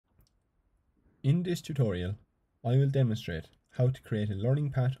In this tutorial, I will demonstrate how to create a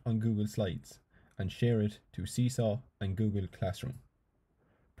learning path on Google Slides and share it to Seesaw and Google Classroom.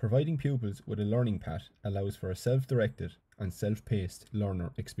 Providing pupils with a learning path allows for a self-directed and self-paced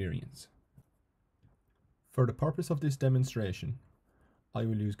learner experience. For the purpose of this demonstration, I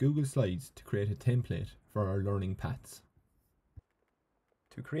will use Google Slides to create a template for our learning paths.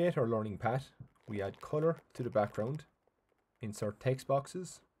 To create our learning path, we add colour to the background, insert text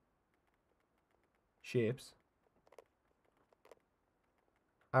boxes, shapes,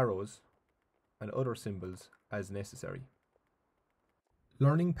 arrows, and other symbols as necessary.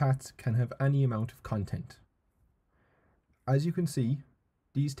 Learning paths can have any amount of content. As you can see,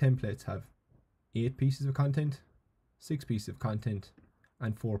 these templates have 8 pieces of content, 6 pieces of content,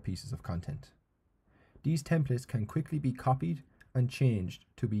 and 4 pieces of content. These templates can quickly be copied and changed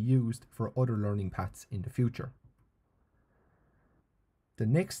to be used for other learning paths in the future. The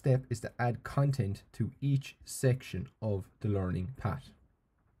next step is to add content to each section of the learning path.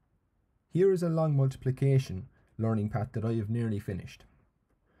 Here is a long multiplication learning path that I have nearly finished.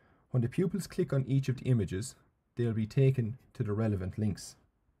 When the pupils click on each of the images, they'll be taken to the relevant links.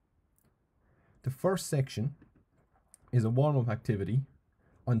 The first section is a warm-up activity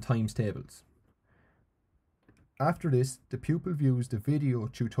on times tables. After this, the pupil views the video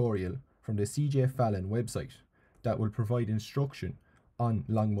tutorial from the CJ Fallon website that will provide instruction on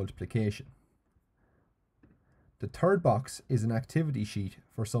long multiplication. The third box is an activity sheet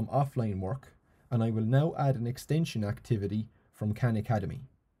for some offline work, and I will now add an extension activity from Khan Academy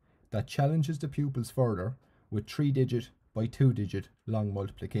that challenges the pupils further with 3-digit by 2-digit long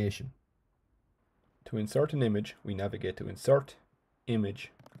multiplication. To insert an image, we navigate to Insert,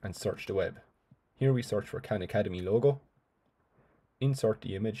 Image, and search the web. Here we search for Khan Academy logo, insert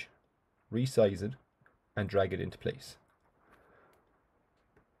the image, resize it, and drag it into place.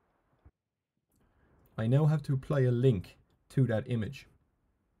 I now have to apply a link to that image.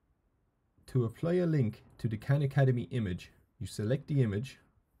 To apply a link to the Khan Academy image, you select the image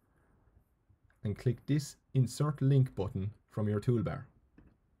and click this Insert Link button from your toolbar.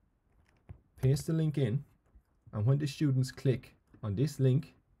 Paste the link in, and when the students click on this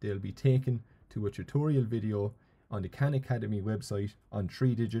link, they'll be taken to a tutorial video on the Khan Academy website on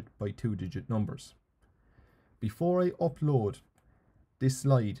 3-digit by 2-digit numbers. Before I upload this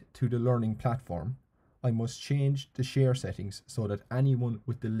slide to the learning platform, I must change the share settings so that anyone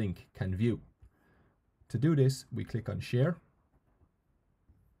with the link can view. To do this, we click on Share,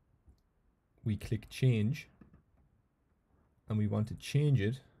 we click Change, and we want to change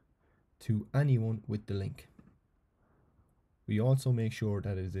it to anyone with the link. We also make sure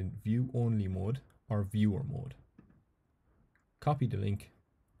that it is in View Only mode or Viewer mode. Copy the link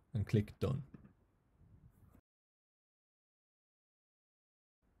and click Done.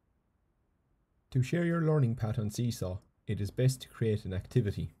 To share your learning path on Seesaw, it is best to create an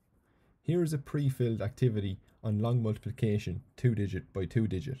activity. Here is a pre-filled activity on long multiplication 2-digit by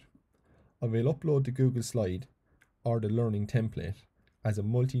 2-digit. I will upload the Google slide or the learning template as a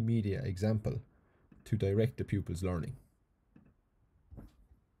multimedia example to direct the pupils' learning.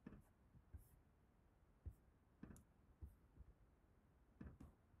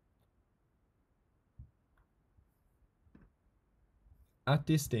 At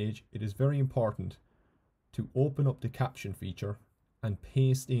this stage, it is very important to open up the caption feature and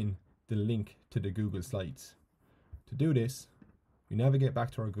paste in the link to the Google Slides. To do this, we navigate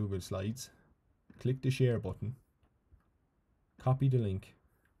back to our Google Slides, click the Share button, copy the link,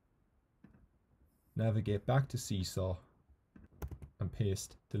 navigate back to Seesaw, and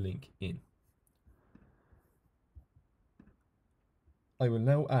paste the link in. I will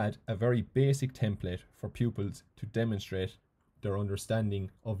now add a very basic template for pupils to demonstrate their understanding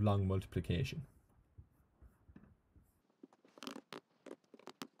of long multiplication.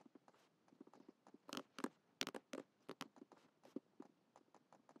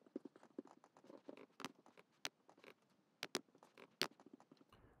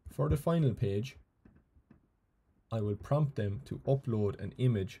 For the final page, I will prompt them to upload an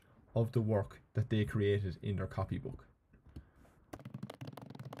image of the work that they created in their copybook.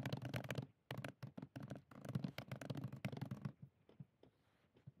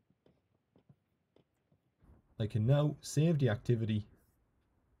 I can now save the activity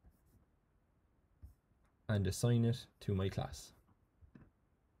and assign it to my class.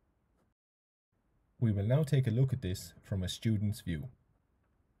 We will now take a look at this from a student's view.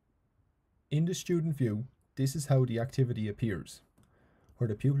 In the student view, this is how the activity appears, where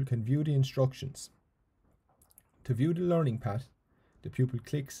the pupil can view the instructions. To view the learning path, the pupil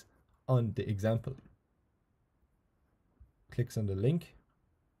clicks on the example, clicks on the link,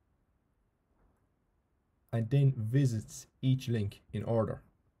 and then visits each link in order.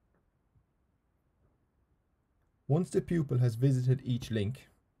 Once the pupil has visited each link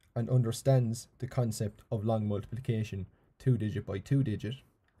and understands the concept of long multiplication 2-digit by 2-digit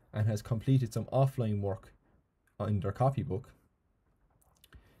and has completed some offline work in their copybook,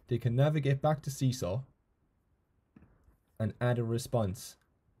 they can navigate back to Seesaw and add a response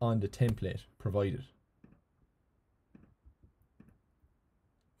on the template provided.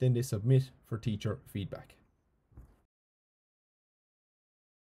 Then they submit for teacher feedback.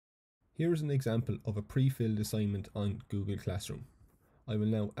 Here is an example of a pre-filled assignment on Google Classroom. I will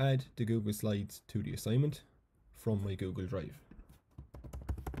now add the Google Slides to the assignment from my Google Drive.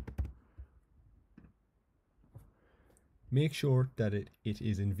 Make sure that it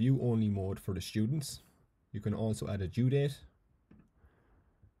is in view only mode for the students. You can also add a due date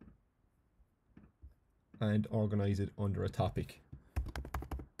and organize it under a topic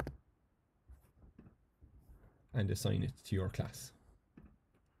and assign it to your class.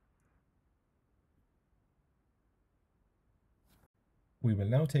 We will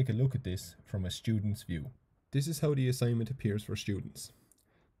now take a look at this from a student's view. This is how the assignment appears for students.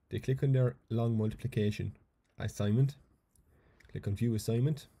 They click on their long multiplication assignment, click on View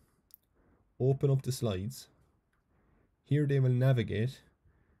Assignment, open up the slides. Here they will navigate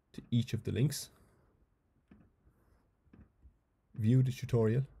to each of the links, view the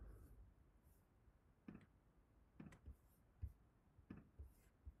tutorial,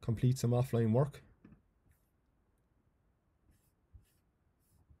 complete some offline work,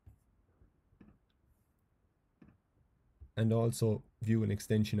 and also view an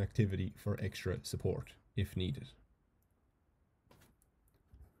extension activity for extra support if needed.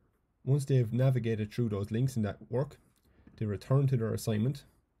 Once they've navigated through those links in that work, they return to their assignment,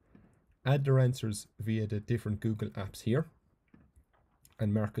 add their answers via the different Google apps here,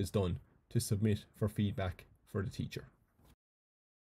 and mark as done to submit for feedback for the teacher.